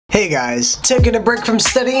Hey guys, taking a break from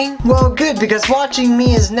studying? Well, good, because watching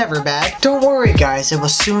me is never bad. Don't worry guys, it will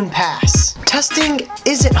soon pass. Testing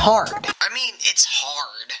isn't hard. I mean, it's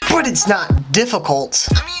hard. But it's not difficult.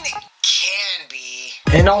 I mean, it can be.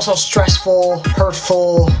 And also stressful,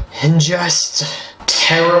 hurtful, and just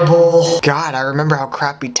terrible. God, I remember how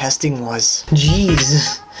crappy testing was.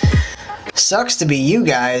 Jeez. Sucks to be you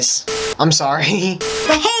guys. I'm sorry.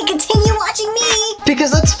 But hey, continue watching me!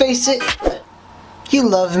 Because let's face it, you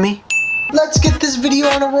love me. Let's get this video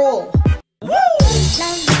on a roll. Woo!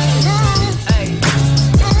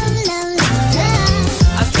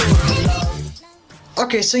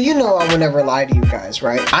 Okay, so you know I would never lie to you guys,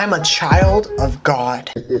 right? I'm a child of God.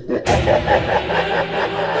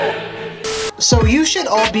 So you should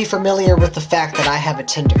all be familiar with the fact that I have a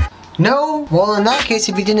Tinder. No? Well, in that case,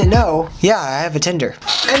 if you didn't know, yeah, I have a Tinder.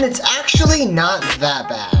 And it's actually not that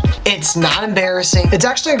bad. It's not embarrassing. It's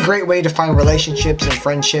actually a great way to find relationships and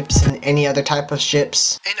friendships and any other type of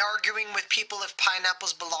ships. And arguing with people if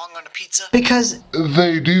pineapples belong on a pizza. Because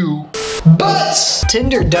they do. But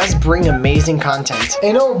Tinder does bring amazing content.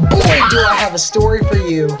 And oh boy, do I have a story for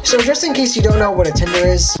you. So just in case you don't know what a Tinder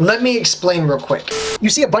is, let me explain real quick.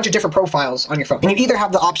 You see a bunch of different profiles on your phone. And you either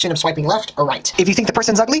have the option of swiping left or right. If you think the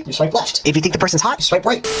person's ugly, you swipe left. If you think the person's hot, you swipe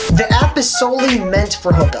right. The app is solely meant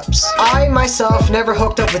for hookups. I myself never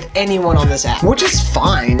hooked up with anyone on this app, which is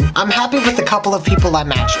fine. I'm happy with the couple of people I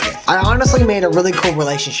matched with. I honestly made a really cool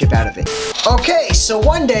relationship out of it. Okay, so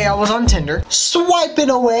one day I was on Tinder, swiping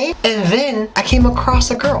away, and then I came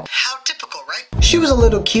across a girl. How typical, right? She was a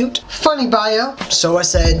little cute, funny bio, so I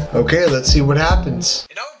said, okay, let's see what happens.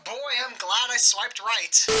 And oh boy, I'm glad I swiped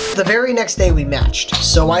right. The very next day we matched,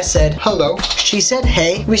 so I said, hello. She said,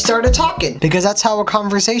 hey. We started talking, because that's how a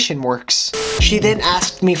conversation works. She then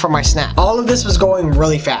asked me for my snap. All of this was going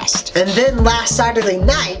really fast. And then last Saturday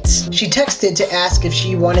night, she texted to ask if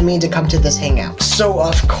she wanted me to come to this hangout. So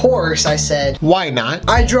of course I said, why not?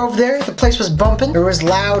 I drove there, the place was bumping. There was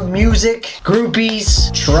loud music,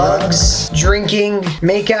 groupies, drugs, drinking,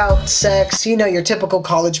 makeout, sex, you know, your typical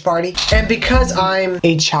college party. And because I'm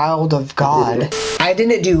a child of God, I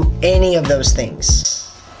didn't do any of those things.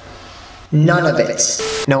 None of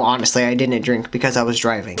it. No, honestly, I didn't drink because I was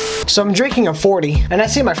driving. So I'm drinking a 40, and I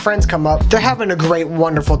see my friends come up. They're having a great,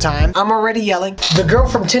 wonderful time. I'm already yelling. The girl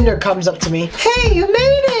from Tinder comes up to me. Hey, you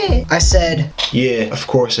made it! I said, yeah, of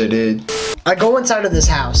course I did. I go inside of this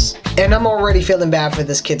house, and I'm already feeling bad for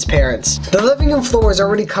this kid's parents. The living room floor is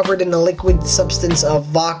already covered in a liquid substance of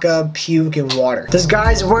vodka, puke, and water. This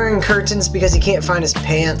guy's wearing curtains because he can't find his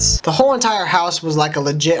pants. The whole entire house was like a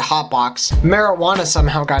legit hotbox. Marijuana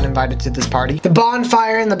somehow got invited to this party. The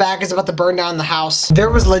bonfire in the back is about to burn down the house. There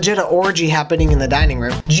was legit an orgy happening in the dining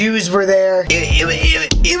room. Jews were there.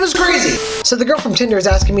 It was crazy. So the girl from Tinder is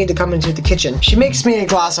asking me to come into the kitchen. She makes me a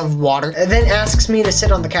glass of water and then asks me to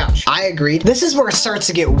sit on the couch. I agreed. This is where it starts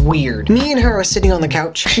to get weird. Me and her are sitting on the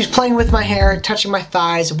couch. She's playing with my hair, touching my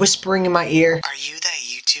thighs, whispering in my ear. Are you that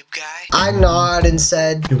YouTube guy? I nod and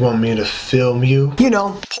said, you want me to film you? You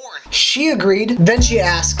know, porn. She agreed. Then she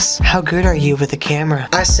asks, how good are you with a camera?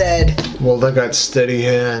 I said, well, I got steady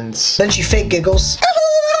hands. Then she fake giggles.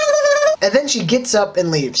 And then she gets up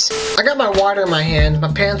and leaves. I got my water in my hand,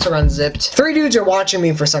 my pants are unzipped. 3 dudes are watching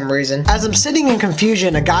me for some reason. As I'm sitting in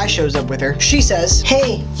confusion, a guy shows up with her. She says,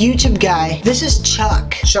 hey, YouTube guy, this is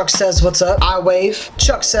Chuck. Chuck says, what's up? I wave.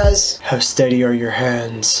 Chuck says, how steady are your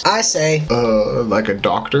hands? I say, like a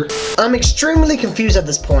doctor? I'm extremely confused at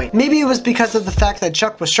this point. Maybe it was because of the fact that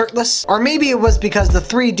Chuck was shirtless, or maybe it was because the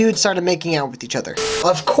 3 dudes started making out with each other.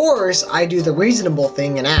 Of course, I do the reasonable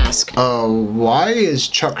thing and ask, why is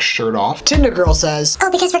Chuck's shirt off? Tinder girl says,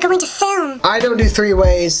 oh, because we're going to film. I don't do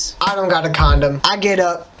 3-ways. I don't got a condom. I get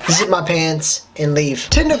up, zip my pants, and leave.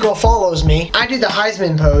 Tinder girl follows me. I do the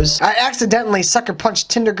Heisman pose. I accidentally sucker punched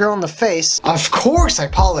Tinder girl in the face. Of course I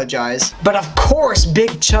apologize. But of course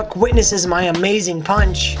Big Chuck witnesses my amazing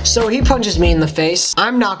punch. So he punches me in the face.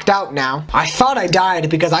 I'm knocked out now. I thought I died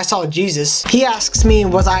because I saw Jesus. He asks me,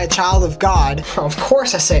 was I a child of God? Of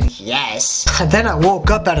course I said yes. Then I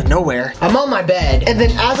woke up out of nowhere. I'm on my bed. And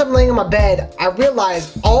then as I'm laying on my bed, I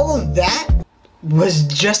realized all of that was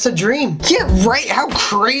just a dream. Yeah, right? How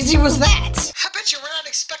crazy was that? I bet you were not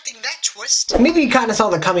expecting that twist. Maybe you kind of saw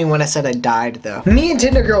the coming when I said I died, though. Me and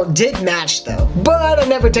Tinder girl did match, though. But I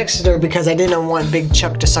never texted her because I didn't want Big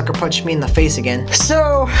Chuck to sucker punch me in the face again.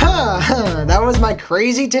 So, that was my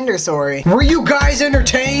crazy Tinder story. Were you guys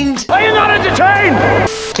entertained? Are you not entertained?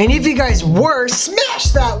 And if you guys were, smash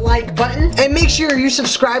smash that like button and make sure you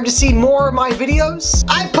subscribe to see more of my videos.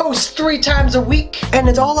 I post 3 times a week, and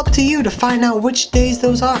it's all up to you to find out which days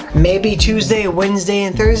those are. Maybe Tuesday, Wednesday,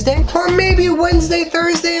 and Thursday, or maybe Wednesday,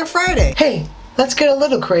 Thursday, and Friday. Hey, let's get a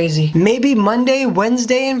little crazy. Maybe Monday,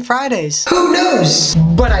 Wednesday, and Fridays. Who knows?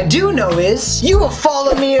 What I do know is you will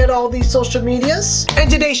follow me at all these social medias. And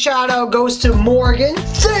today's shout out goes to Morgan.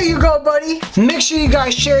 There you go, buddy. Make sure you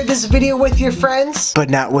guys share this video with your friends, but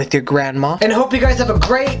not with your grandma. And I hope you guys have a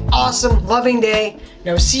great, awesome, loving day.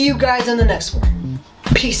 And I'll see you guys in the next one.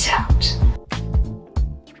 Peace out.